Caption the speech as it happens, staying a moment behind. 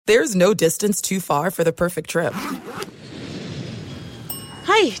There's no distance too far for the perfect trip.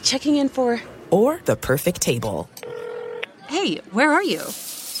 Hi, checking in for... Or the perfect table. Hey, where are you?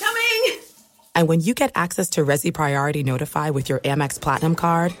 Coming! And when you get access to Resi Priority Notify with your Amex Platinum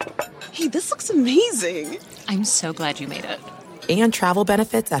card... Hey, this looks amazing. I'm so glad you made it. And travel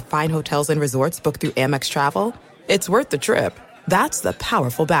benefits at fine hotels and resorts booked through Amex Travel, it's worth the trip. That's the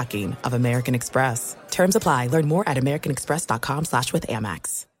powerful backing of American Express. Terms apply. Learn more at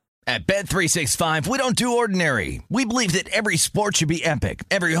americanexpress.com/withAmex. At Bet365, we don't do ordinary. We believe that every sport should be epic.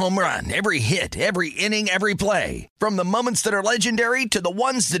 Every home run, every hit, every inning, every play. From the moments that are legendary to the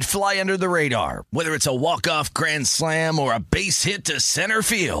ones that fly under the radar. Whether it's a walk-off grand slam or a base hit to center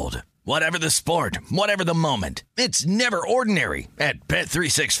field. Whatever the sport, whatever the moment, it's never ordinary at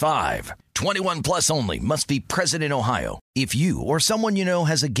Bet365. 21 plus only. Must be present in Ohio. If you or someone you know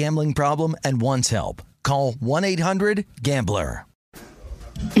has a gambling problem and wants help, call 1-800-GAMBLER.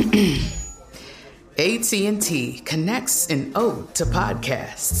 AT&T connects an ode to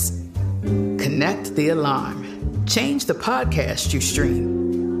podcasts. Connect the alarm. Change the podcast you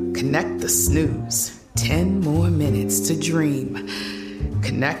stream. Connect the snooze. 10 more minutes to dream.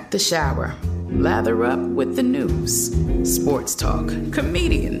 Connect the shower. Lather up with the news. Sports talk,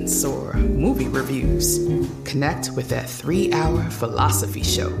 comedians, or movie reviews. Connect with that 3-hour philosophy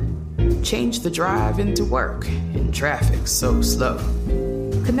show. Change the drive into work in traffic so slow.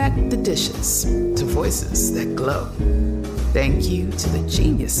 Connect the dishes to voices that glow. Thank you to the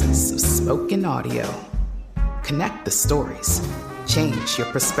geniuses of spoken audio. Connect the stories. Change your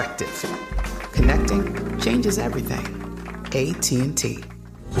perspective. Connecting changes everything. AT&T.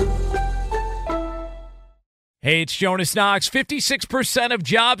 Hey, it's Jonas Knox. 56% of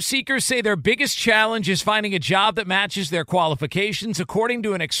job seekers say their biggest challenge is finding a job that matches their qualifications, according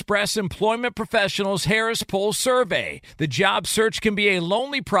to an Express Employment Professionals Harris Poll survey. The job search can be a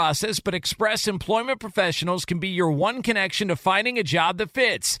lonely process, but Express Employment Professionals can be your one connection to finding a job that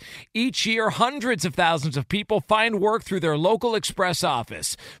fits. Each year, hundreds of thousands of people find work through their local Express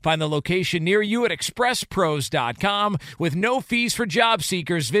office. Find the location near you at expresspros.com. With no fees for job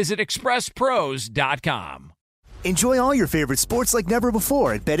seekers, visit expresspros.com. Enjoy all your favorite sports like never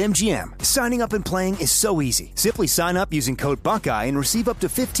before at BetMGM. Signing up and playing is so easy. Simply sign up using code Buckeye and receive up to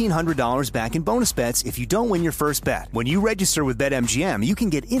 $1,500 back in bonus bets if you don't win your first bet. When you register with BetMGM, you can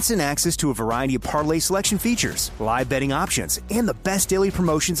get instant access to a variety of parlay selection features, live betting options, and the best daily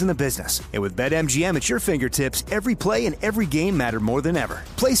promotions in the business. And with BetMGM at your fingertips, every play and every game matter more than ever.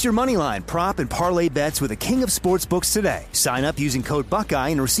 Place your moneyline, prop, and parlay bets with the king of sportsbooks today. Sign up using code Buckeye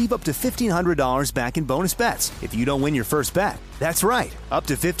and receive up to $1,500 back in bonus bets if you don't win your first bet. That's right, up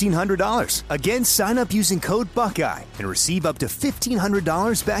to $1,500. Again, sign up using code Buckeye and receive up to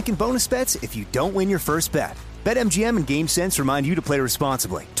 $1,500 back in bonus bets if you don't win your first bet. BetMGM and GameSense remind you to play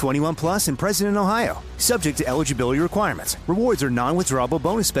responsibly. 21 plus and present in Ohio. Subject to eligibility requirements. Rewards are non-withdrawable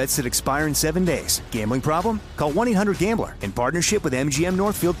bonus bets that expire in 7 days. Gambling problem? Call 1-800-GAMBLER in partnership with MGM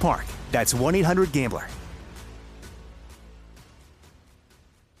Northfield Park. That's 1-800-GAMBLER.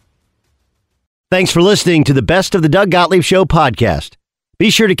 Thanks for listening to the Best of the Doug Gottlieb Show podcast. Be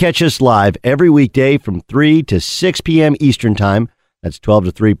sure to catch us live every weekday from 3 to 6 p.m. Eastern Time. That's 12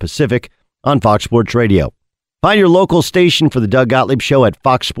 to 3 Pacific on Fox Sports Radio. Find your local station for the Doug Gottlieb Show at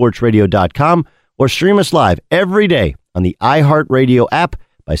foxsportsradio.com or stream us live every day on the iHeartRadio app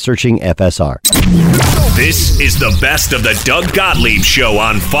by searching FSR. This is the Best of the Doug Gottlieb Show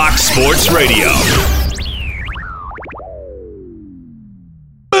on Fox Sports Radio.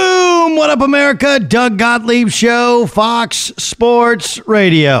 What up, America? Doug Gottlieb Show, Fox Sports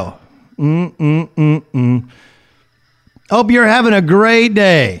Radio. Hope you're having a great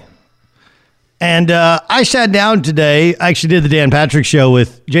day. And I sat down today. I actually did the Dan Patrick Show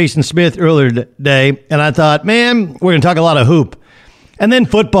with Jason Smith earlier today, and I thought, man, we're going to talk a lot of hoop. And then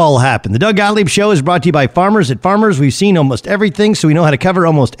football happened. The Doug Gottlieb Show is brought to you by Farmers. At Farmers, we've seen almost everything, so we know how to cover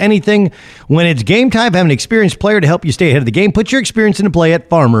almost anything. When it's game time, have an experienced player to help you stay ahead of the game. Put your experience into play at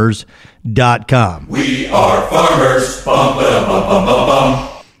farmers.com. We are farmers. Bum, ba, bum, bum, bum, bum.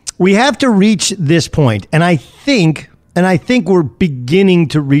 We have to reach this point, and I think we're beginning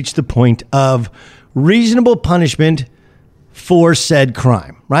to reach the point of reasonable punishment for said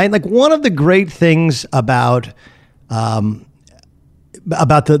crime, right? Like, one of the great things about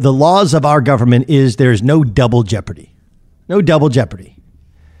the laws of our government is there's no double jeopardy. No double jeopardy.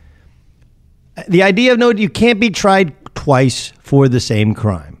 The idea of you can't be tried twice for the same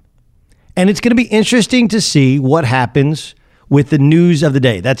crime. And it's going to be interesting to see what happens with the news of the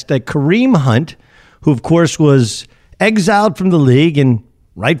day. That's the Kareem Hunt, who of course was exiled from the league, and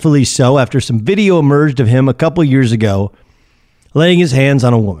rightfully so, after some video emerged of him a couple years ago laying his hands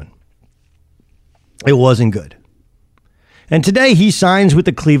on a woman. It wasn't good. And today he signs with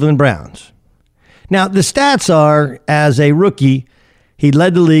the Cleveland Browns. Now, the stats are, as a rookie, he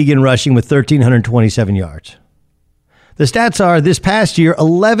led the league in rushing with 1,327 yards. The stats are, this past year,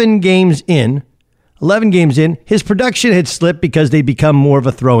 11 games in, his production had slipped because they'd become more of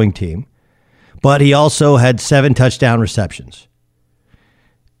a throwing team. But he also had 7 touchdown receptions.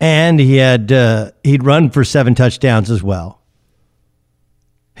 And he'd run for 7 touchdowns as well.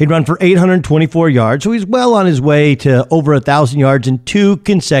 He'd run for 824 yards, so he's well on his way to over 1,000 yards in 2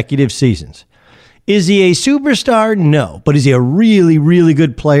 consecutive seasons. Is he a superstar? No. But is he a really, really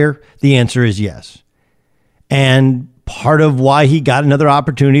good player? The answer is yes. And part of why he got another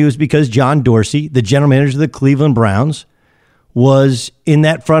opportunity was because John Dorsey, the general manager of the Cleveland Browns, was in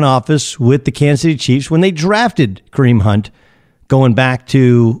that front office with the Kansas City Chiefs when they drafted Kareem Hunt going back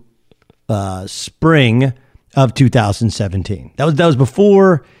to spring of 2017. That was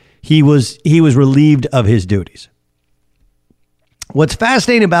before he was relieved of his duties. What's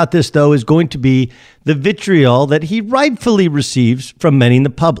fascinating about this, though, is going to be the vitriol that he rightfully receives from many in the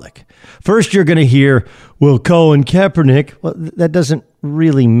public. First, you're going to hear, well, Colin Kaepernick. Well, that doesn't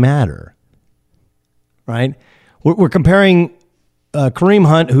really matter, right? We're comparing Kareem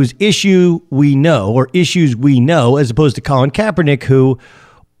Hunt, whose issues we know, as opposed to Colin Kaepernick, who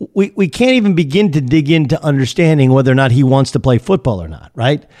we can't even begin to dig into understanding whether or not he wants to play football or not,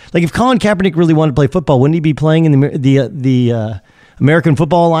 right? Like if Colin Kaepernick really wanted to play football, wouldn't he be playing in the American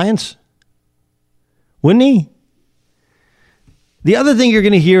Football Alliance? Wouldn't he? The other thing you're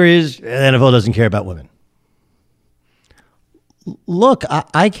going to hear is the NFL doesn't care about women. Look,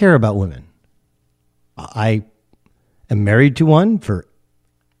 I care about women. I am married to one for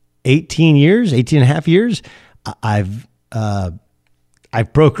 18 and a half years. I've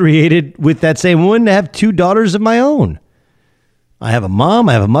procreated with that same woman to have 2 daughters of my own. I have a mom.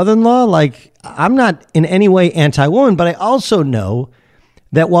 I have a mother-in-law. Like, I'm not in any way anti-woman, but I also know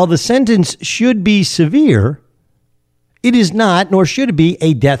that while the sentence should be severe, it is not, nor should it be,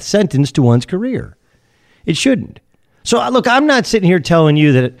 a death sentence to one's career. It shouldn't. So, look, I'm not sitting here telling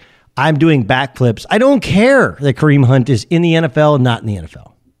you that I'm doing backflips. I don't care that Kareem Hunt is in the NFL and not in the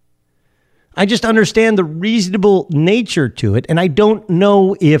NFL. I just understand the reasonable nature to it, and I don't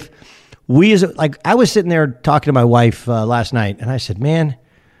know if I was sitting there talking to my wife last night, and I said, man,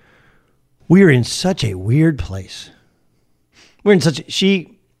 we are in such a weird place. She's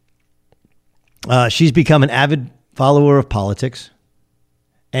become an avid follower of politics,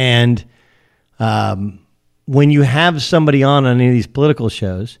 and when you have somebody on any of these political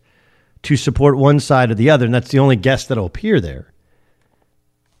shows to support one side or the other, and that's the only guest that'll appear there,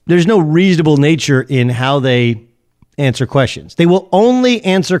 there's no reasonable nature in how they answer questions. They will only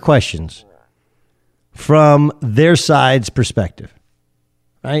answer questions from their side's perspective,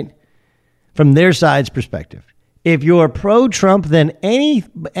 right? From their side's perspective. If you're pro-Trump, then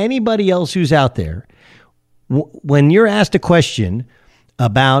anybody else who's out there, when you're asked a question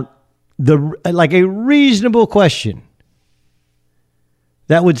about a reasonable question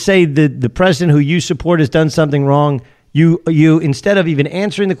that would say the president who you support has done something wrong, you instead of even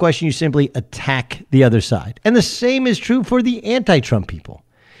answering the question, you simply attack the other side. And the same is true for the anti-Trump people.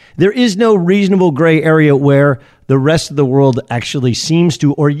 There is no reasonable gray area where the rest of the world actually seems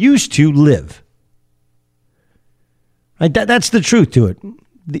to or used to live. Right? That's the truth to it.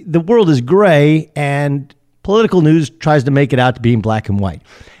 The world is gray, and political news tries to make it out to being black and white.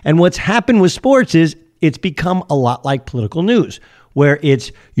 And what's happened with sports is it's become a lot like political news, where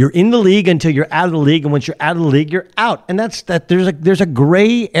it's you're in the league until you're out of the league, and once you're out of the league, you're out. And there's a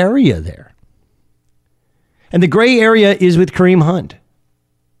gray area there. And the gray area is with Kareem Hunt.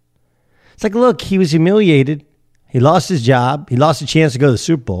 It's like, look, he was humiliated. He lost his job. He lost a chance to go to the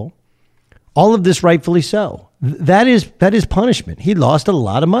Super Bowl. All of this rightfully so. That is punishment. He lost a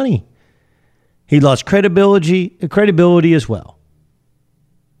lot of money. He lost credibility as well.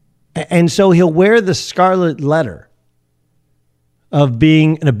 And so he'll wear the scarlet letter of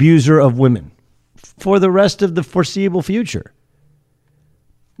being an abuser of women for the rest of the foreseeable future.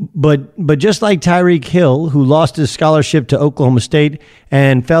 But just like Tyreek Hill, who lost his scholarship to Oklahoma State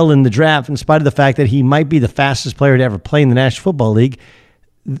and fell in the draft in spite of the fact that he might be the fastest player to ever play in the National Football League,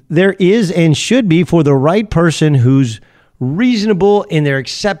 there is and should be, for the right person who's reasonable in their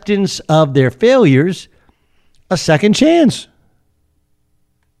acceptance of their failures, a second chance.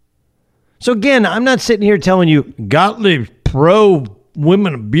 So again, I'm not sitting here telling you Gottlieb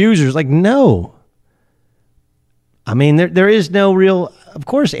pro-women abusers. Like, no. I mean, there is no real, of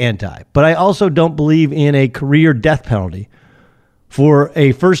course, anti. But I also don't believe in a career death penalty for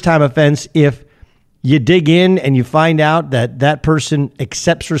a first-time offense if you dig in and you find out that that person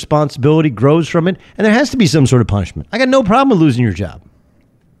accepts responsibility, grows from it, and there has to be some sort of punishment. I got no problem with losing your job.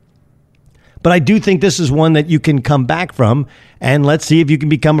 But I do think this is one that you can come back from, and let's see if you can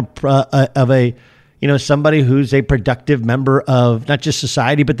become somebody who's a productive member of not just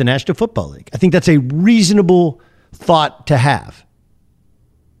society, but the National Football League. I think that's a reasonable thought to have.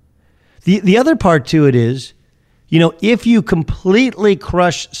 The other part to it is, if you completely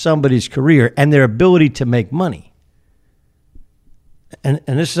crush somebody's career and their ability to make money, and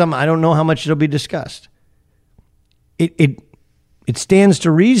this is something I don't know how much it'll be discussed. It stands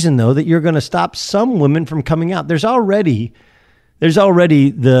to reason, though, that you're going to stop some women from coming out. There's already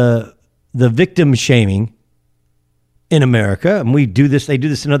the victim shaming in America, and we do this. They do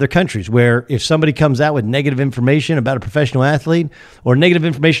this in other countries, where if somebody comes out with negative information about a professional athlete or negative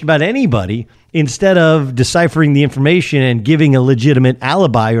information about anybody, instead of deciphering the information and giving a legitimate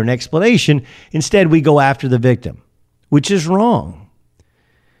alibi or an explanation, instead we go after the victim, which is wrong.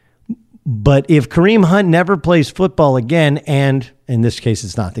 But if Kareem Hunt never plays football again, and in this case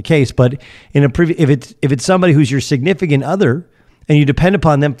it's not the case, but if it's somebody who's your significant other and you depend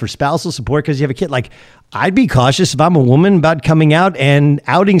upon them for spousal support because you have a kid, I'd be cautious if I'm a woman about coming out and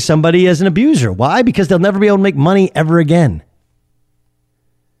outing somebody as an abuser. Why? Because they'll never be able to make money ever again.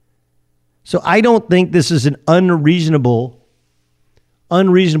 So I don't think this is an unreasonable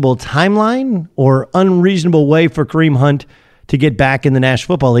timeline or unreasonable way for Kareem Hunt to get back in the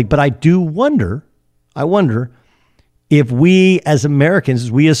National Football League. But I wonder if we as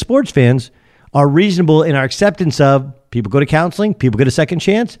Americans, we as sports fans, are reasonable in our acceptance of people go to counseling, people get a second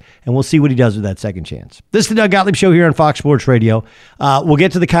chance, and we'll see what he does with that second chance. This is the Doug Gottlieb Show here on Fox Sports Radio. We'll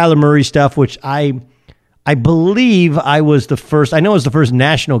get to the Kyler Murray stuff, which I believe I was the first. I know I was the first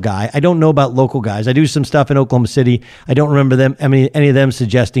national guy. I don't know about local guys. I do some stuff in Oklahoma City. I don't remember any of them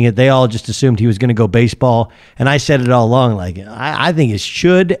suggesting it. They all just assumed he was going to go baseball. And I said it all along, I think it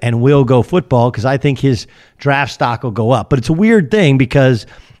should and will go football because I think his draft stock will go up. But it's a weird thing because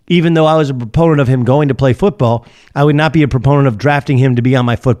even though I was a proponent of him going to play football, I would not be a proponent of drafting him to be on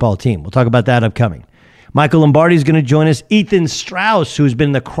my football team. We'll talk about that upcoming. Michael Lombardi is going to join us. Ethan Strauss, who's been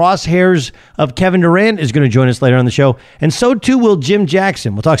in the crosshairs of Kevin Durant, is going to join us later on the show. And so too will Jim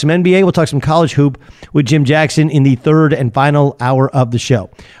Jackson. We'll talk some NBA. We'll talk some college hoop with Jim Jackson in the third and final hour of the show.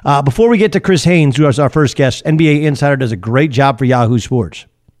 Before we get to Chris Haynes, who is our first guest, NBA Insider does a great job for Yahoo Sports.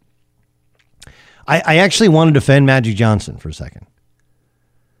 I actually want to defend Magic Johnson for a second.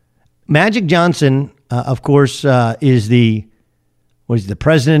 Magic Johnson, of course, is the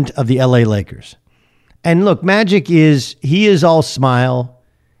president of the LA Lakers. And look, Magic he is all smile.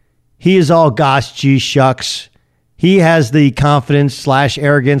 He is all gosh, gee, shucks. He has the confidence /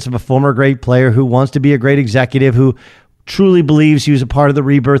 arrogance of a former great player who wants to be a great executive, who truly believes he was a part of the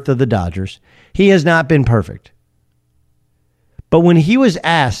rebirth of the Dodgers. He has not been perfect. But when he was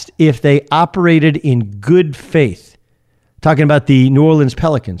asked if they operated in good faith, talking about the New Orleans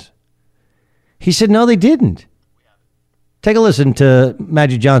Pelicans, he said, no, they didn't. Take a listen to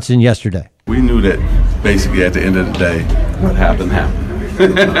Magic Johnson yesterday. We knew that basically at the end of the day, what happened.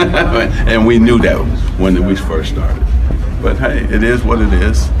 And we knew that when we first started. But hey, it is what it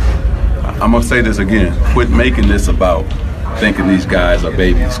is. I'm going to say this again. Quit making this about thinking these guys are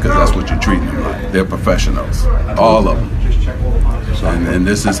babies, because that's what you're treating them like. They're professionals, all of them. And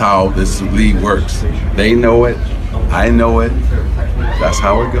this is how this league works. They know it. I know it. That's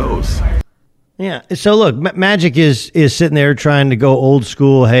how it goes. Yeah. So look, Magic is sitting there trying to go old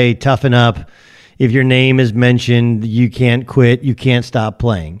school. Hey, toughen up. If your name is mentioned, you can't quit. You can't stop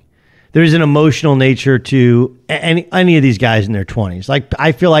playing. There's an emotional nature to any of these guys in their 20s.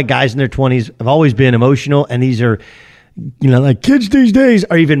 I feel like guys in their 20s have always been emotional, and these are, kids these days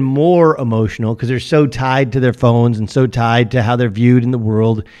are even more emotional because they're so tied to their phones and so tied to how they're viewed in the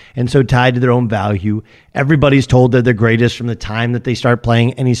world and so tied to their own value. Everybody's told they're the greatest from the time that they start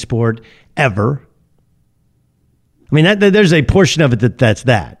playing any sport ever. I mean, there's a portion of it that's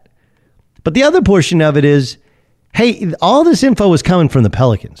that. But the other portion of it is, hey, all this info was coming from the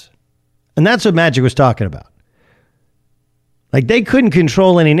Pelicans. And that's what Magic was talking about. They couldn't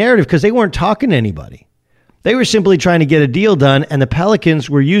control any narrative because they weren't talking to anybody. They were simply trying to get a deal done, and the Pelicans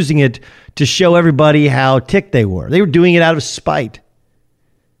were using it to show everybody how ticked they were. They were doing it out of spite.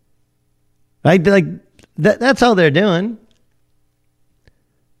 Right? That's all they're doing.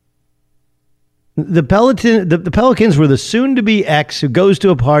 The Pelicans were the soon-to-be ex who goes to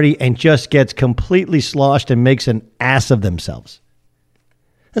a party and just gets completely sloshed and makes an ass of themselves.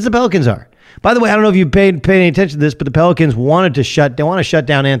 as the Pelicans are. By the way, I don't know if you paid any attention to this, but the Pelicans want to shut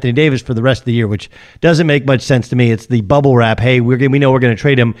down Anthony Davis for the rest of the year, which doesn't make much sense to me. It's the bubble wrap. Hey, we know we're going to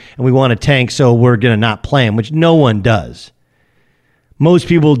trade him, and we want to tank, so we're going to not play him, which no one does. Most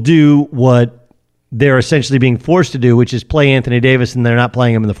people do what they're essentially being forced to do, which is play Anthony Davis, and they're not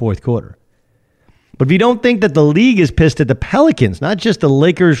playing him in the fourth quarter. But if you don't think that the league is pissed at the Pelicans, not just the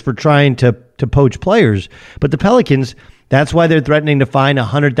Lakers for trying to poach players, but the Pelicans, that's why they're threatening to fine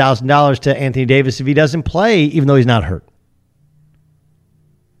 $100,000 to Anthony Davis if he doesn't play, even though he's not hurt.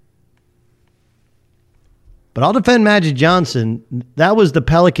 But I'll defend Magic Johnson. That was the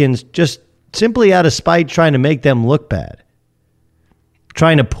Pelicans just simply out of spite trying to make them look bad,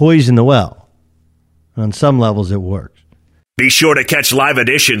 trying to poison the well. And on some levels, it worked. Be sure to catch live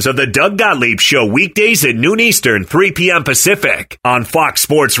editions of the Doug Gottlieb Show weekdays at noon Eastern, 3 p.m. Pacific on Fox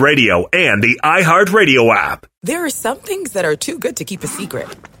Sports Radio and the iHeartRadio app. There are some things that are too good to keep a secret.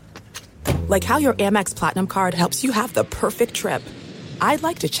 Like how your Amex Platinum card helps you have the perfect trip. I'd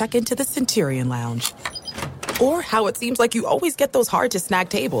like to check into the Centurion Lounge. Or how it seems like you always get those hard-to-snag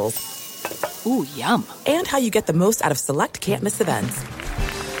tables. Ooh, yum. And how you get the most out of select can't-miss events.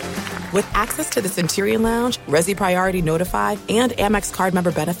 With access to the Centurion Lounge, Resi Priority Notify, and Amex card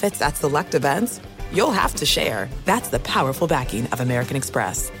member benefits at select events, you'll have to share. That's the powerful backing of American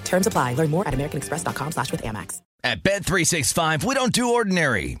Express. Terms apply. Learn more at americanexpress.com/withAmex. At Bet365, we don't do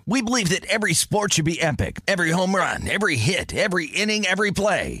ordinary. We believe that every sport should be epic. Every home run, every hit, every inning, every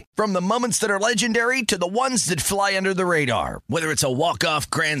play. From the moments that are legendary to the ones that fly under the radar. Whether it's a walk-off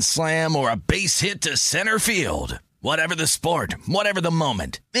grand slam or a base hit to center field. Whatever the sport, whatever the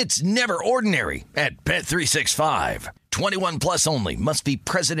moment, it's never ordinary at Bet365. 21 plus only. Must be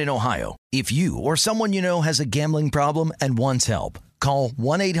present in Ohio. If you or someone you know has a gambling problem and wants help, call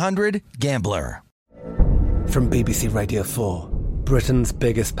 1-800-GAMBLER. From BBC Radio 4, Britain's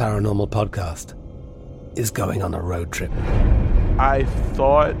biggest paranormal podcast is going on a road trip. I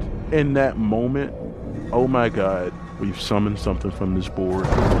thought in that moment, oh my God, we've summoned something from this board.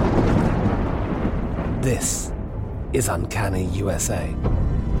 This is Uncanny USA.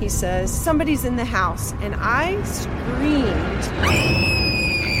 He says, somebody's in the house, and I screamed.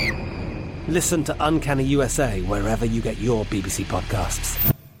 Listen to Uncanny USA wherever you get your BBC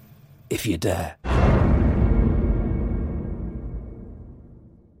podcasts, if you dare.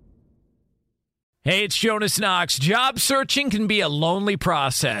 Hey, it's Jonas Knox. Job searching can be a lonely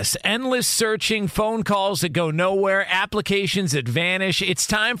process. Endless searching, phone calls that go nowhere, applications that vanish. It's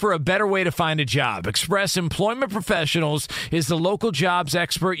time for a better way to find a job. Express Employment Professionals is the local jobs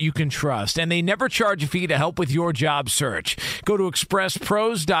expert you can trust, and they never charge a fee to help with your job search. Go to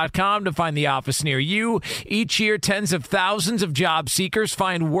expresspros.com to find the office near you. Each year, tens of thousands of job seekers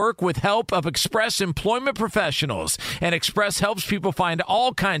find work with help of Express Employment Professionals, and Express helps people find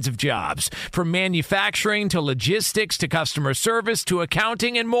all kinds of jobs, from manufacturing to logistics to customer service to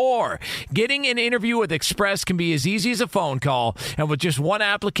accounting and more. Getting an interview with Express can be as easy as a phone call, and with just one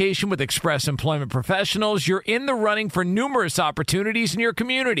application with Express Employment Professionals, you're in the running for numerous opportunities in your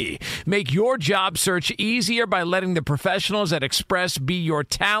community. Make your job search easier by letting the professionals at Express be your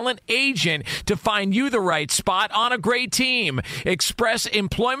talent agent to find you the right spot on a great team. Express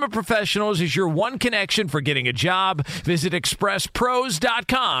Employment Professionals is your one connection for getting a job. Visit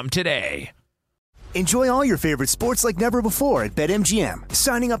expresspros.com today. Enjoy all your favorite sports like never before at BetMGM.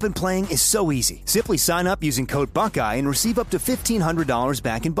 Signing up and playing is so easy. Simply sign up using code Buckeye and receive up to $1,500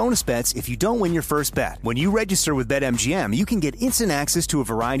 back in bonus bets if you don't win your first bet. When you register with BetMGM, you can get instant access to a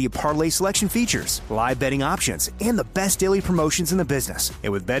variety of parlay selection features, live betting options, and the best daily promotions in the business.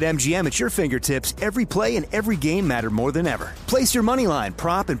 And with BetMGM at your fingertips, every play and every game matter more than ever. Place your moneyline,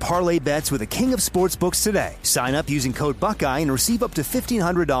 prop, and parlay bets with the king of sportsbooks today. Sign up using code Buckeye and receive up to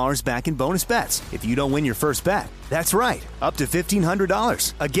 $1,500 back in bonus bets if you don't win your first bet. That's right, up to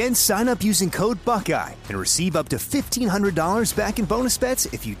 $1,500. Again, sign up using code Buckeye and receive up to $1,500 back in bonus bets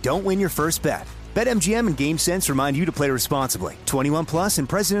if you don't win your first bet. BetMGM and GameSense remind you to play responsibly. 21 plus and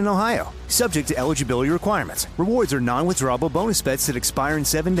present in Ohio. Subject to eligibility requirements. Rewards are non-withdrawable bonus bets that expire in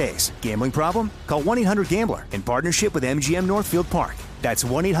 7 days. Gambling problem? Call 1-800-GAMBLER in partnership with MGM Northfield Park. That's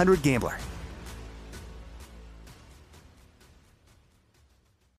 1-800-GAMBLER.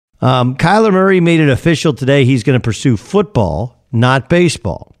 Kyler Murray made it official today. He's going to pursue football, not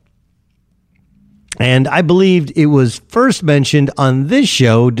baseball. And I believed it was first mentioned on this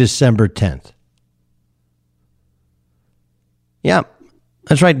show December 10th. Yeah,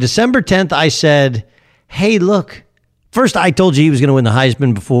 that's right. December 10th, I said, hey, look. First, I told you he was going to win the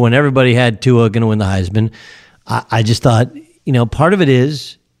Heisman before when everybody had Tua going to win the Heisman. I just thought, part of it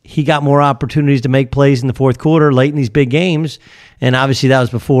is he got more opportunities to make plays in the fourth quarter late in these big games. And obviously that was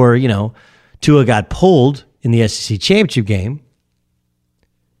before, Tua got pulled in the SEC championship game.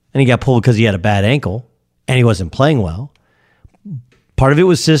 And he got pulled because he had a bad ankle and he wasn't playing well. Part of it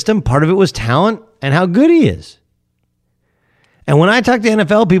was system, part of it was talent and how good he is. And when I talk to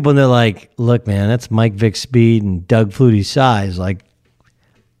NFL people and they're like, look, man, that's Mike Vick's speed and Doug Flutie's size.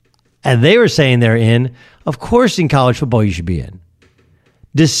 And they were saying they're in. Of course, in college football, you should be in.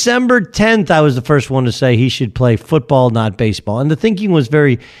 December 10th, I was the first one to say he should play football, not baseball. And the thinking was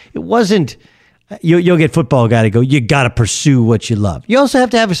it wasn't, you'll get football guy to go, you got to pursue what you love. You also have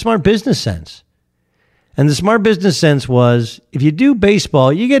to have a smart business sense. And the smart business sense was, if you do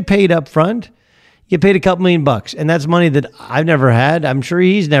baseball, you get paid up front. You get paid a couple $1,000,000. And that's money that I've never had. I'm sure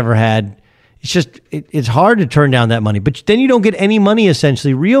he's never had. It's just, it's hard to turn down that money. But then you don't get any money,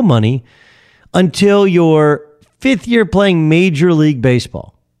 essentially, real money, until your fifth year playing Major League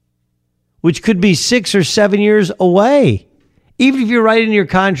Baseball, which could be 6 or 7 years away. Even if you're right in your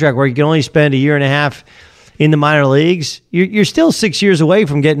contract where you can only spend 1.5 years in the minor leagues, you're still 6 years away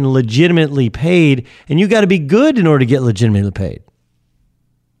from getting legitimately paid, and you got to be good in order to get legitimately paid.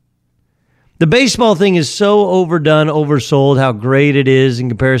 The baseball thing is so overdone, oversold, how great it is in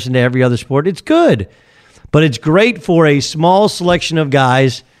comparison to every other sport. It's good, but it's great for a small selection of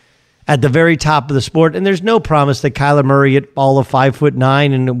guys at the very top of the sport, and there's no promise that Kyler Murray at all of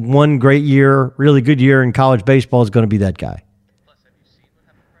 5'9" and one great year, really good year in college baseball is going to be that guy.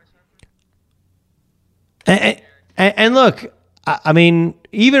 And look, I mean,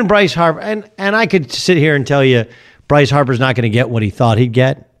 even Bryce Harper, and I could sit here and tell you Bryce Harper's not going to get what he thought he'd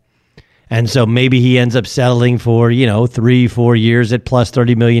get. And so maybe he ends up settling for, 3-4 years at plus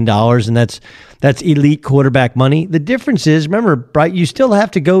 $30 million, and that's elite quarterback money. The difference is, remember, Bryce, you still have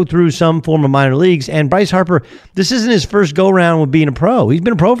to go through some form of minor leagues, and Bryce Harper, this isn't his first go-around with being a pro. He's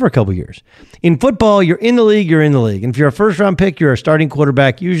been a pro for a couple years. In football, you're in the league, you're in the league. And if you're a first-round pick, you're a starting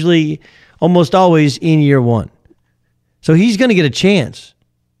quarterback, usually almost always in year one. So he's going to get a chance.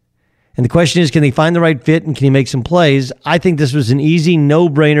 And the question is, can they find the right fit and can he make some plays? I think this was an easy,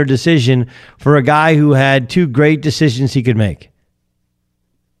 no-brainer decision for a guy who had two great decisions he could make.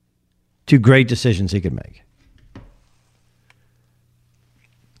 Two great decisions he could make.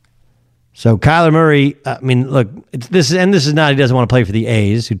 So Kyler Murray, I mean, look, this is not, he doesn't want to play for the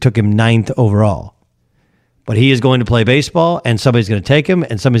A's, who took him 9th overall. But he is going to play baseball, and somebody's going to take him,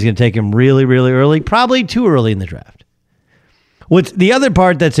 and somebody's going to take him really, really early, probably too early in the draft. What's the other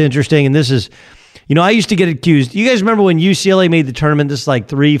part that's interesting, and this is, I used to get accused. You guys remember when UCLA made the tournament, this is like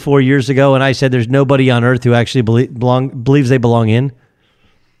 3-4 years ago, and I said there's nobody on earth who actually believes they belong in?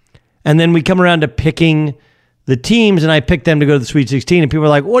 And then we come around to picking the teams, and I picked them to go to the Sweet 16, and people are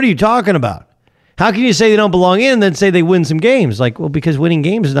like, what are you talking about? How can you say they don't belong in and then say they win some games? Like, well, because winning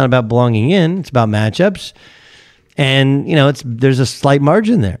games is not about belonging in. It's about matchups. And, there's a slight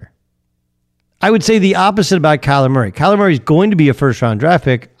margin there. I would say the opposite about Kyler Murray. Kyler Murray is going to be a first-round draft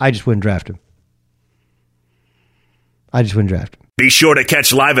pick. I just wouldn't draft him. Be sure to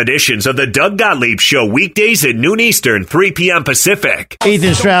catch live editions of the Doug Gottlieb Show weekdays at noon Eastern, 3 p.m. Pacific.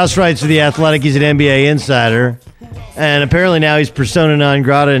 Ethan Strauss writes for The Athletic. He's an NBA insider. And apparently now he's persona non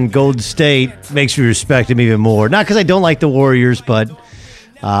grata in Golden State. Makes me respect him even more. Not because I don't like the Warriors, but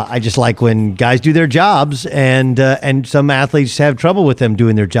I just like when guys do their jobs, and some athletes have trouble with them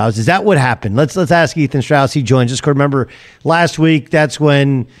doing their jobs. Is that what happened? Let's ask Ethan Strauss. He joins us. Remember, last week, that's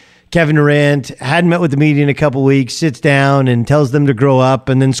when Kevin Durant hadn't met with the media in a couple weeks, sits down and tells them to grow up,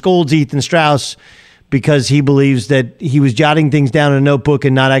 and then scolds Ethan Strauss because he believes that he was jotting things down in a notebook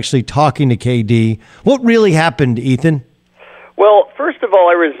and not actually talking to KD. What really happened, Ethan? Well, first of all,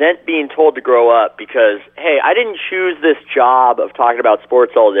 I resent being told to grow up because, hey, I didn't choose this job of talking about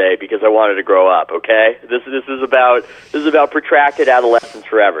sports all day because I wanted to grow up, okay? This is about protracted adolescence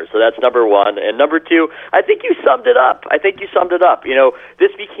forever. So that's number one. And number two, I think you summed it up.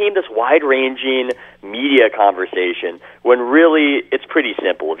 This became this wide-ranging media conversation when really it's pretty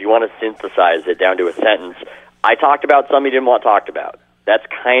simple. If you want to synthesize it down to a sentence, I talked about something you didn't want talked about. That's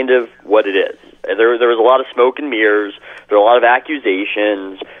kind of what it is. There was a lot of smoke and mirrors. There were a lot of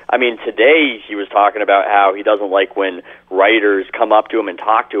accusations. I mean, today he was talking about how he doesn't like when writers come up to him and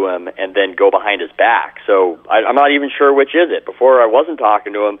talk to him and then go behind his back. So I'm not even sure which is it. Before I wasn't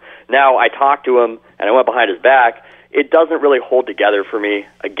talking to him. Now I talked to him and I went behind his back. It doesn't really hold together for me.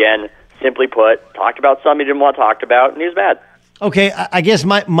 Again, simply put, talked about something he didn't want talked about, and he was mad. Okay, I guess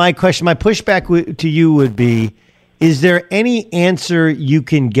my question, my pushback to you would be, is there any answer you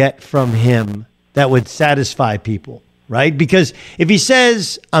can get from him that would satisfy people? right? Because if he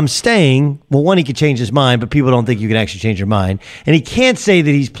says, I'm staying, well, one, he could change his mind, but people don't think you can actually change your mind. And he can't say that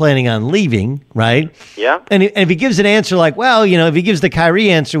he's planning on leaving, right? Yeah. And if he gives an answer like, well, if he gives the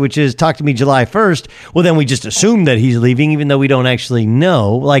Kyrie answer, which is talk to me July 1st, well, then we just assume that he's leaving, even though we don't actually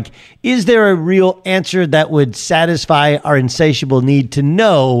know. Like, is there a real answer that would satisfy our insatiable need to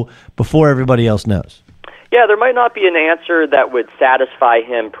know before everybody else knows? Yeah, there might not be an answer that would satisfy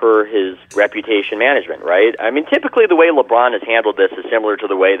him per his reputation management, right? I mean, typically the way LeBron has handled this is similar to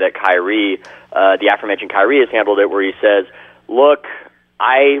the way that Kyrie, the aforementioned Kyrie, has handled it, where he says, look,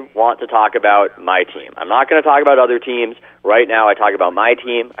 I want to talk about my team. I'm not going to talk about other teams. Right now I talk about my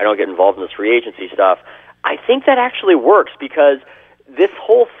team. I don't get involved in this free agency stuff. I think that actually works because this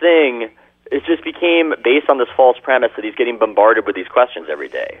whole thing it just became based on this false premise that he's getting bombarded with these questions every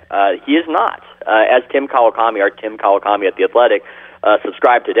day. He is not. As Tim Kawakami at The Athletic,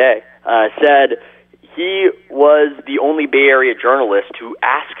 subscribed today, said he was the only Bay Area journalist to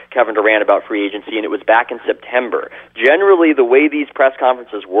ask Kevin Durant about free agency, and it was back in September. Generally, the way these press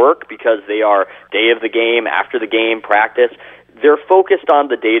conferences work, because they are day of the game, after the game, practice, they're focused on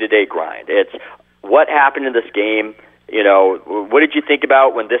the day-to-day grind. It's what happened in this game. What did you think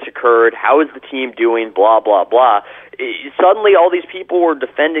about when this occurred? How is the team doing? Blah, blah, blah. Suddenly, all these people were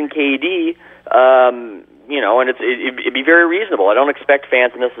defending KD, and it'd be very reasonable. I don't expect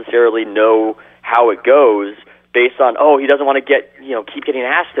fans to necessarily know how it goes based on, he doesn't want to keep getting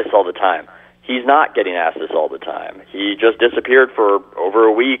asked this all the time. He's not getting asked this all the time. He just disappeared for over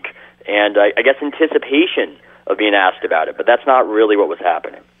a week, and I guess anticipation of being asked about it, but that's not really what was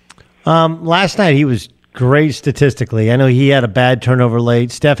happening. Last night, he was great statistically. I know he had a bad turnover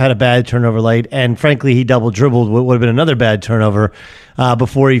late. Steph had a bad turnover late. And frankly, he double dribbled what would have been another bad turnover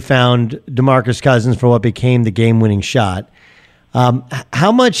before he found DeMarcus Cousins for what became the game-winning shot.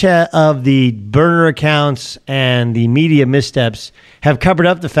 How much of the burner accounts and the media missteps have covered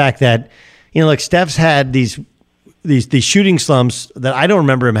up the fact that, Steph's had these shooting slumps that I don't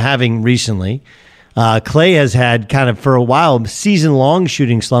remember him having recently. Clay has had kind of for a while season-long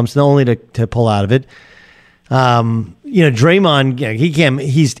shooting slumps, only to pull out of it. Draymond,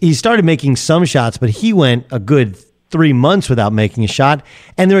 he started making some shots, but he went a good 3 months without making a shot.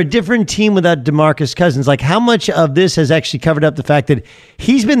 And they're a different team without DeMarcus Cousins. Like, how much of this has actually covered up the fact that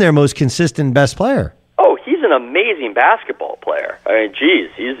he's been their most consistent best player? Oh, he's an amazing basketball player. I mean, geez,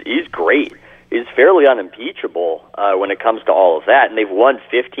 he's great. He's fairly unimpeachable when it comes to all of that. And they've won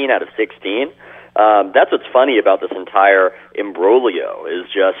 15 out of 16. That's what's funny about this entire imbroglio is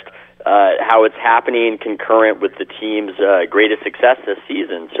just how it's happening concurrent with the team's greatest success this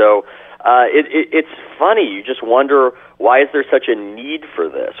season. So it's funny. You just wonder, why is there such a need for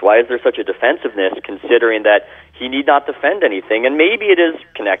this? Why is there such a defensiveness, considering that he need not defend anything? And maybe it is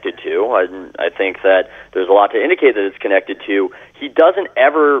connected to, I think that there's a lot to indicate that it's connected to, he doesn't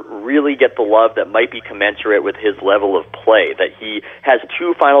ever really get the love that might be commensurate with his level of play, that he has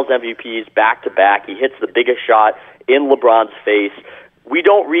 2 Finals MVPs back-to-back. He hits the biggest shot in LeBron's face. We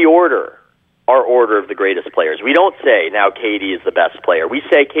don't reorder our order of the greatest players. We don't say now KD is the best player. We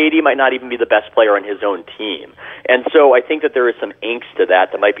say KD might not even be the best player on his own team. And so I think that there is some angst to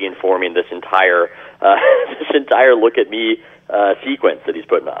that might be informing this entire look at me sequence that he's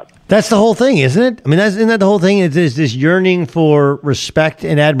putting on. That's the whole thing, isn't it? I mean, isn't that the whole thing? Is this yearning for respect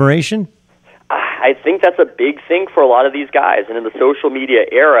and admiration? I think that's a big thing for a lot of these guys. And in the social media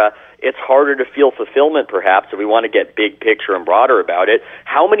era, it's harder to feel fulfillment, perhaps, if we want to get big picture and broader about it.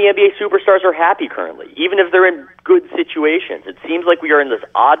 How many NBA superstars are happy currently, even if they're in good situations? It seems like we are in this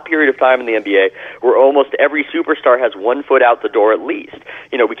odd period of time in the NBA where almost every superstar has 1 foot out the door at least.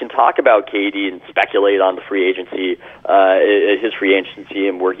 We can talk about KD and speculate on the free agency, his free agency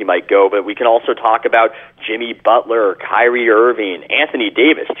and where he might go, but we can also talk about Jimmy Butler, Kyrie Irving, Anthony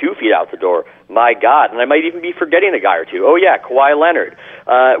Davis, 2 feet out the door. My God. And I might even be forgetting a guy or two. Oh, yeah, Kawhi Leonard.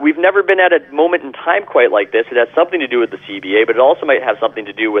 We've never been at a moment in time quite like this. It has something to do with the CBA, but it also might have something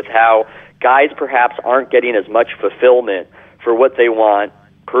to do with how guys perhaps aren't getting as much fulfillment for what they want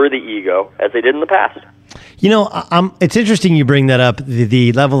per the ego as they did in the past. It's interesting you bring that up,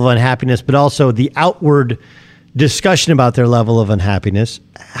 the level of unhappiness, but also the outward discussion about their level of unhappiness.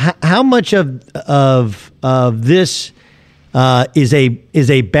 How much of this is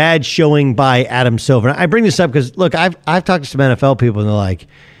a bad showing by Adam Silver? I bring this up because, look, I've talked to some NFL people, and they're like,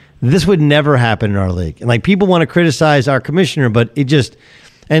 this would never happen in our league. And like, people want to criticize our commissioner, but it just,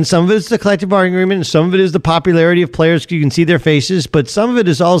 and some of it's the collective bargaining agreement, and some of it is the popularity of players. You can see their faces, but some of it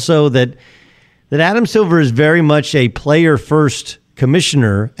is also that Adam Silver is very much a player-first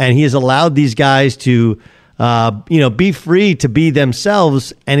commissioner, and he has allowed these guys to, be free to be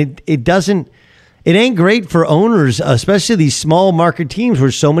themselves, and it doesn't. it ain't great for owners, especially these small market teams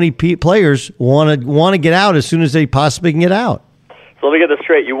where so many players want to get out as soon as they possibly can get out. So let me get this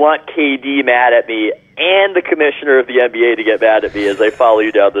straight. You want KD mad at me and the commissioner of the NBA to get mad at me as I follow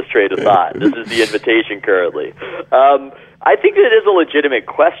you down this train of thought. This is the invitation currently. I think that it is a legitimate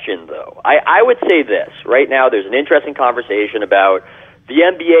question, though. I would say this. Right now, there's an interesting conversation about the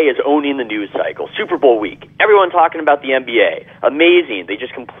NBA is owning the news cycle. Super Bowl week. Everyone talking about the NBA. Amazing. They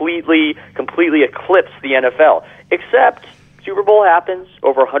just completely eclipse the NFL. Except Super Bowl happens.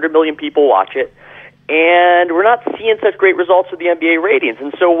 Over 100 million people watch it. And we're not seeing such great results with the NBA ratings.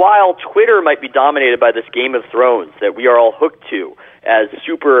 And so while Twitter might be dominated by this Game of Thrones that we are all hooked to as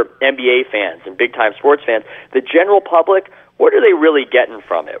super NBA fans and big-time sports fans, the general public, what are they really getting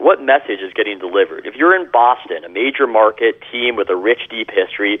from it? What message is getting delivered? If you're in Boston, a major market team with a rich, deep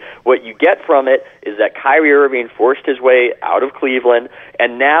history, what you get from it is that Kyrie Irving forced his way out of Cleveland,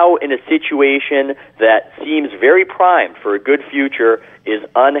 and now in a situation that seems very primed for a good future, is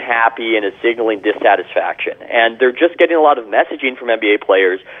unhappy and is signaling dissatisfaction. And they're just getting a lot of messaging from NBA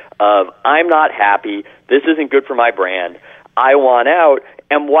players of, I'm not happy, this isn't good for my brand, I want out.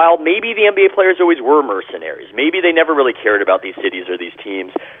 And while maybe the NBA players always were mercenaries, maybe they never really cared about these cities or these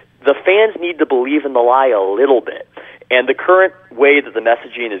teams, the fans need to believe in the lie a little bit. And the current way that the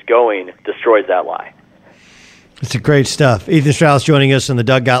messaging is going destroys that lie. It's great stuff. Ethan Strauss joining us on the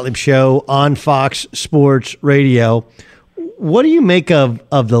Doug Gottlieb Show on Fox Sports Radio. What do you make of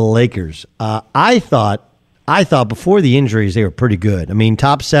the Lakers? I thought before the injuries, they were pretty good. I mean,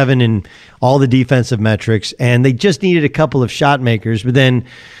 top 7 in all the defensive metrics, and they just needed a couple of shot makers. But then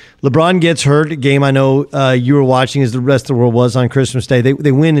LeBron gets hurt, a game I know you were watching as the rest of the world was on Christmas Day.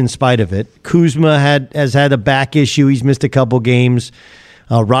 They win in spite of it. Kuzma has had a back issue. He's missed a couple games.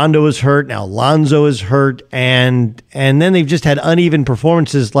 Rondo is hurt. Now Lonzo is hurt. And then they've just had uneven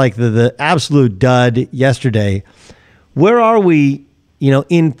performances like the absolute dud yesterday. Where are we,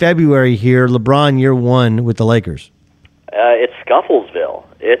 in February here, LeBron year 1 with the Lakers? It's Scufflesville.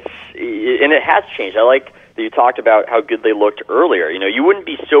 And it has changed. I like that you talked about how good they looked earlier. You wouldn't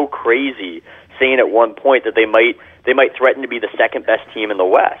be so crazy saying at one point that they might threaten to be the second best team in the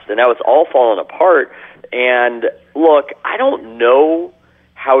West. And now it's all fallen apart. And look, I don't know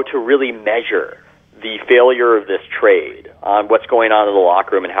how to really measure the failure of this trade on what's going on in the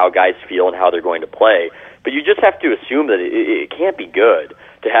locker room and how guys feel and how they're going to play. But you just have to assume that it can't be good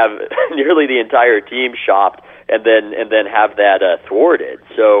to have nearly the entire team shopped and then have that thwarted.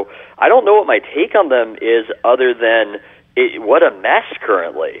 So I don't know what my take on them is other than what a mess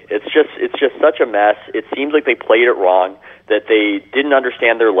currently. It's just such a mess. It seems like they played it wrong, that they didn't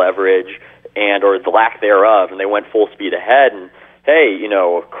understand their leverage or the lack thereof, and they went full speed ahead. And hey,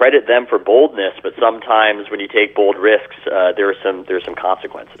 credit them for boldness, but sometimes when you take bold risks, there's some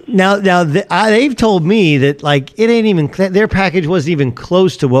consequences. Now they've told me that it ain't even their package wasn't even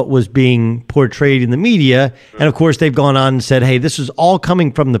close to what was being portrayed in the media, and of course they've gone on and said, hey, this is all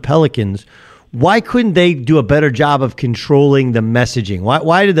coming from the Pelicans. Why couldn't they do a better job of controlling the messaging?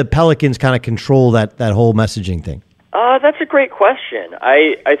 Why did the Pelicans kind of control that whole messaging thing? That's a great question.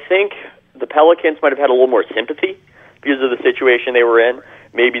 I think the Pelicans might have had a little more sympathy because of the situation they were in.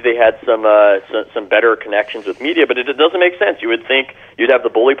 Maybe they had some better connections with media, but it doesn't make sense. You would think you'd have the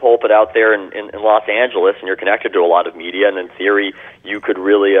bully pulpit out there in Los Angeles, and you're connected to a lot of media, and in theory, you could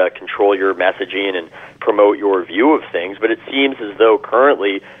really control your messaging and promote your view of things. But it seems as though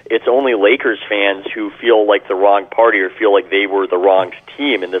currently it's only Lakers fans who feel like the wrong party or feel like they were the wrong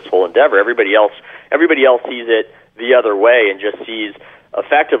team in this whole endeavor. Everybody else sees it the other way and just sees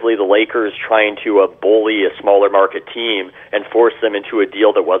effectively the Lakers trying to bully a smaller market team and force them into a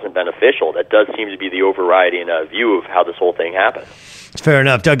deal that wasn't beneficial. That does seem to be the overriding view of how this whole thing happened. Fair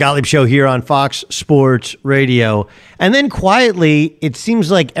enough. Doug Gottlieb Show here on Fox Sports Radio. And then quietly, it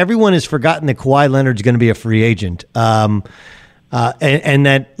seems like everyone has forgotten that Kawhi Leonard's going to be a free agent. And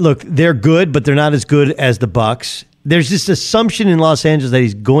that, look, they're good, but they're not as good as the Bucks. There's this assumption in Los Angeles that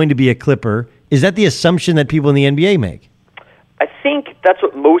he's going to be a Clipper. Is that the assumption that people in the NBA make? I think that's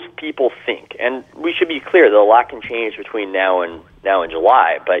what most people think, and we should be clear that a lot can change between now and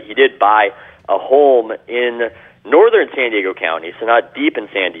July. But he did buy a home in northern San Diego County, so not deep in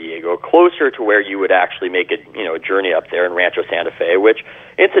San Diego, closer to where you would actually make a journey up there in Rancho Santa Fe, which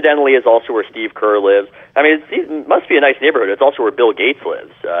incidentally is also where Steve Kerr lives. I mean, it must be a nice neighborhood. It's also where Bill Gates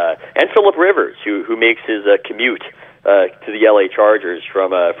lives, and Phillip Rivers, who makes his commute to the LA Chargers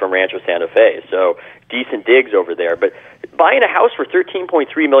from Rancho Santa Fe. So decent digs over there. But buying a house for $13.3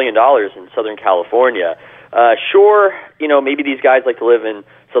 million in Southern California, Sure, maybe these guys like to live in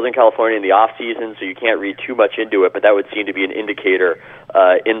Southern California in the off season, so you can't read too much into it, but that would seem to be an indicator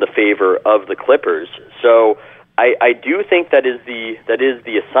in the favor of the Clippers. So I do think that is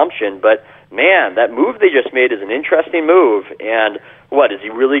the assumption, but man, that move they just made is an interesting move. And what, is he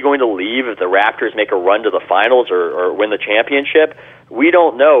really going to leave if the Raptors make a run to the finals or win the championship? We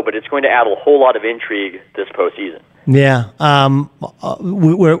don't know, but it's going to add a whole lot of intrigue this postseason. Yeah.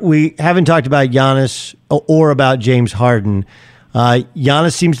 We haven't talked about Giannis or about James Harden.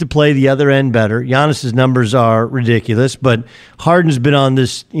 Giannis seems to play the other end better. Giannis's numbers are ridiculous, but Harden's been on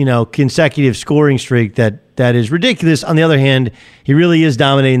this, consecutive scoring streak that is ridiculous. On the other hand, he really is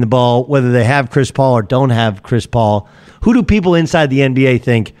dominating the ball, whether they have Chris Paul or don't have Chris Paul. Who do people inside the NBA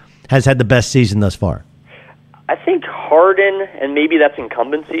think has had the best season thus far? I think Harden, and maybe that's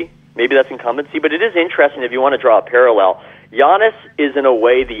incumbency. But it is interesting if you want to draw a parallel. Giannis is in a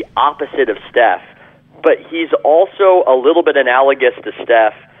way the opposite of Steph, but he's also a little bit analogous to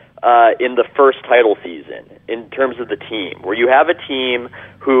Steph in the first title season in terms of the team, where you have a team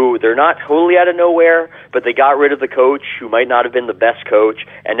who they're not totally out of nowhere, but they got rid of the coach who might not have been the best coach,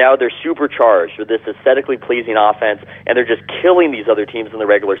 and now they're supercharged with this aesthetically pleasing offense, and they're just killing these other teams in the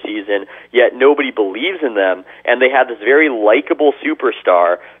regular season, yet nobody believes in them, and they have this very likable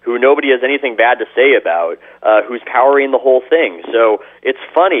superstar who nobody has anything bad to say about, who's powering the whole thing. So it's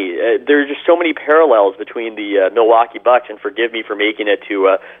funny. There's just so many parallels between the Milwaukee Bucks, and forgive me for making it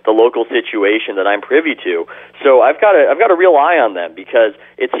to the local situation that I'm privy to. So I've got a real eye on them, because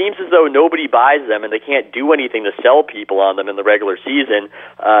it seems as though nobody buys them and they can't do anything to sell people on them in the regular season.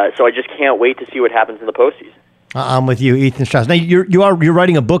 So I just can't wait to see what happens in the postseason. I'm with you, Ethan Strauss. Now you're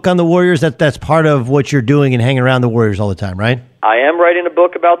writing a book on the Warriors. That's part of what you're doing and hanging around the Warriors all the time, right? I am writing a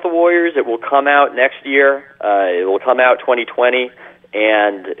book about the Warriors. It will come out next year. It will come out 2020.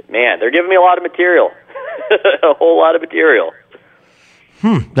 And man, they're giving me a lot of material, a whole lot of material.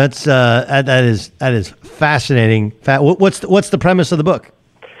 That's that is fascinating. What's the premise of the book?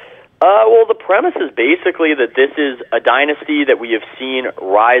 Well, the premise is basically that this is a dynasty that we have seen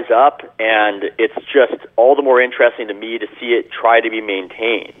rise up, and it's just all the more interesting to me to see it try to be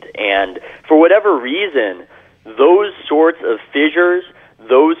maintained. And for whatever reason, those sorts of fissures,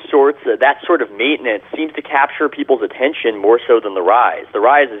 that sort of maintenance seems to capture people's attention more so than the rise. The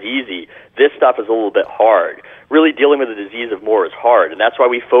rise is easy. This stuff is a little bit hard. Really dealing with the disease of more is hard, and that's why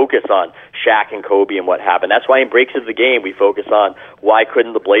we focus on Shaq and Kobe and what happened. That's why in Breaks of the Game we focus on why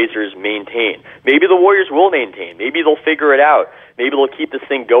couldn't the Blazers maintain. Maybe the Warriors will maintain. Maybe they'll figure it out. Maybe they'll keep this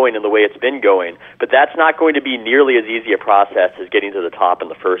thing going in the way it's been going, but that's not going to be nearly as easy a process as getting to the top in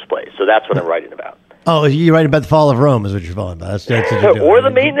the in the first place. So that's what I'm writing about. Oh, you're writing about the fall of Rome, is what you're talking about. That's what you're doing. Or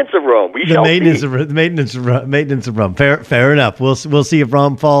the maintenance of Rome. The maintenance of Rome. Fair enough. We'll see if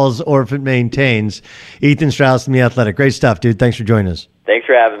Rome falls or if it maintains. Ethan Strauss from The Athletic. Great stuff, dude. Thanks for joining us. Thanks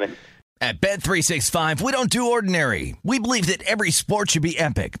for having me. At Bet365, we don't do ordinary. We believe that every sport should be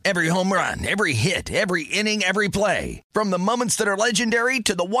epic. Every home run, every hit, every inning, every play. From the moments that are legendary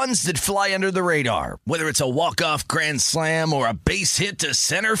to the ones that fly under the radar. Whether it's a walk-off grand slam or a base hit to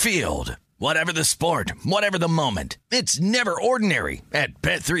center field. Whatever the sport, whatever the moment, it's never ordinary at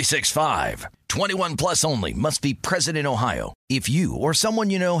Bet365. 21 plus only. Must be present in Ohio. If you or someone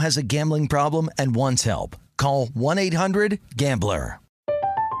you know has a gambling problem and wants help, call 1-800-GAMBLER.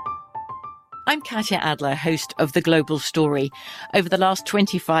 I'm Katya Adler, host of The Global Story. Over the last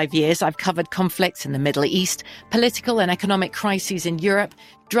 25 years, I've covered conflicts in the Middle East, political and economic crises in Europe,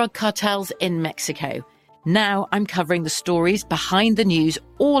 drug cartels in Mexico. Now I'm covering the stories behind the news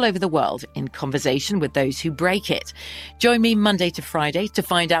all over the world in conversation with those who break it. Join me Monday to Friday to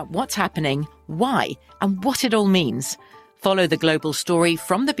find out what's happening, why, and what it all means. Follow The Global Story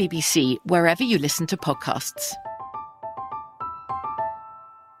from the BBC wherever you listen to podcasts.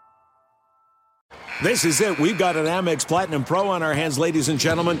 This is it. We've got an Amex Platinum Pro on our hands, ladies and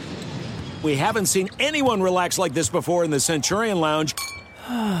gentlemen. We haven't seen anyone relax like this before in the Centurion Lounge.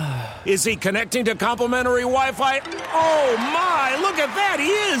 Is he connecting to complimentary Wi-Fi? Oh, my! Look at that!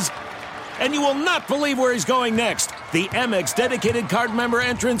 He is! And you will not believe where he's going next. The Amex dedicated card member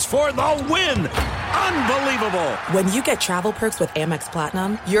entrance for the win! Unbelievable! When you get travel perks with Amex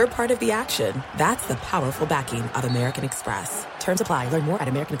Platinum, you're part of the action. That's the powerful backing of American Express. Terms apply. Learn more at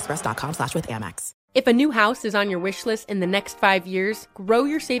americanexpress.com/withAmex. If a new house is on your wish list in the next 5 years, grow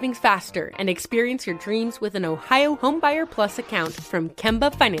your savings faster and experience your dreams with an Ohio Homebuyer Plus account from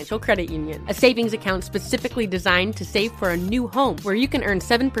Kemba Financial Credit Union. A savings account specifically designed to save for a new home, where you can earn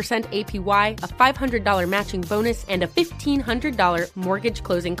 7% APY, a $500 matching bonus, and a $1,500 mortgage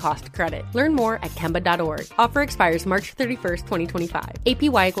closing cost credit. Learn more at Kemba.org. Offer expires March 31st, 2025.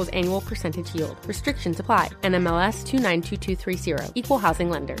 APY equals annual percentage yield. Restrictions apply. NMLS 292230. Equal housing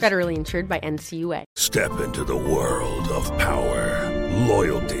lender. Federally insured by NCUA. Step into the world of power,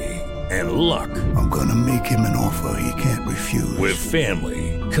 loyalty, and luck. I'm gonna make him an offer he can't refuse. With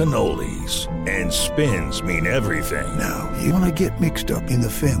family, cannolis, and spins mean everything. Now, you wanna get mixed up in the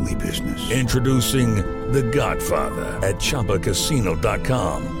family business. Introducing The Godfather at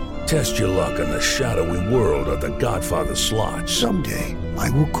ChumbaCasino.com. Test your luck in the shadowy world of The Godfather slot. Someday, I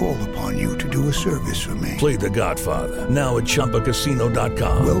will call upon you to do a service for me. Play The Godfather, now at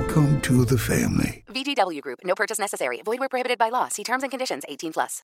ChumbaCasino.com. Welcome to the family. VGW Group. No purchase necessary. Void where prohibited by law. See terms and conditions. 18+.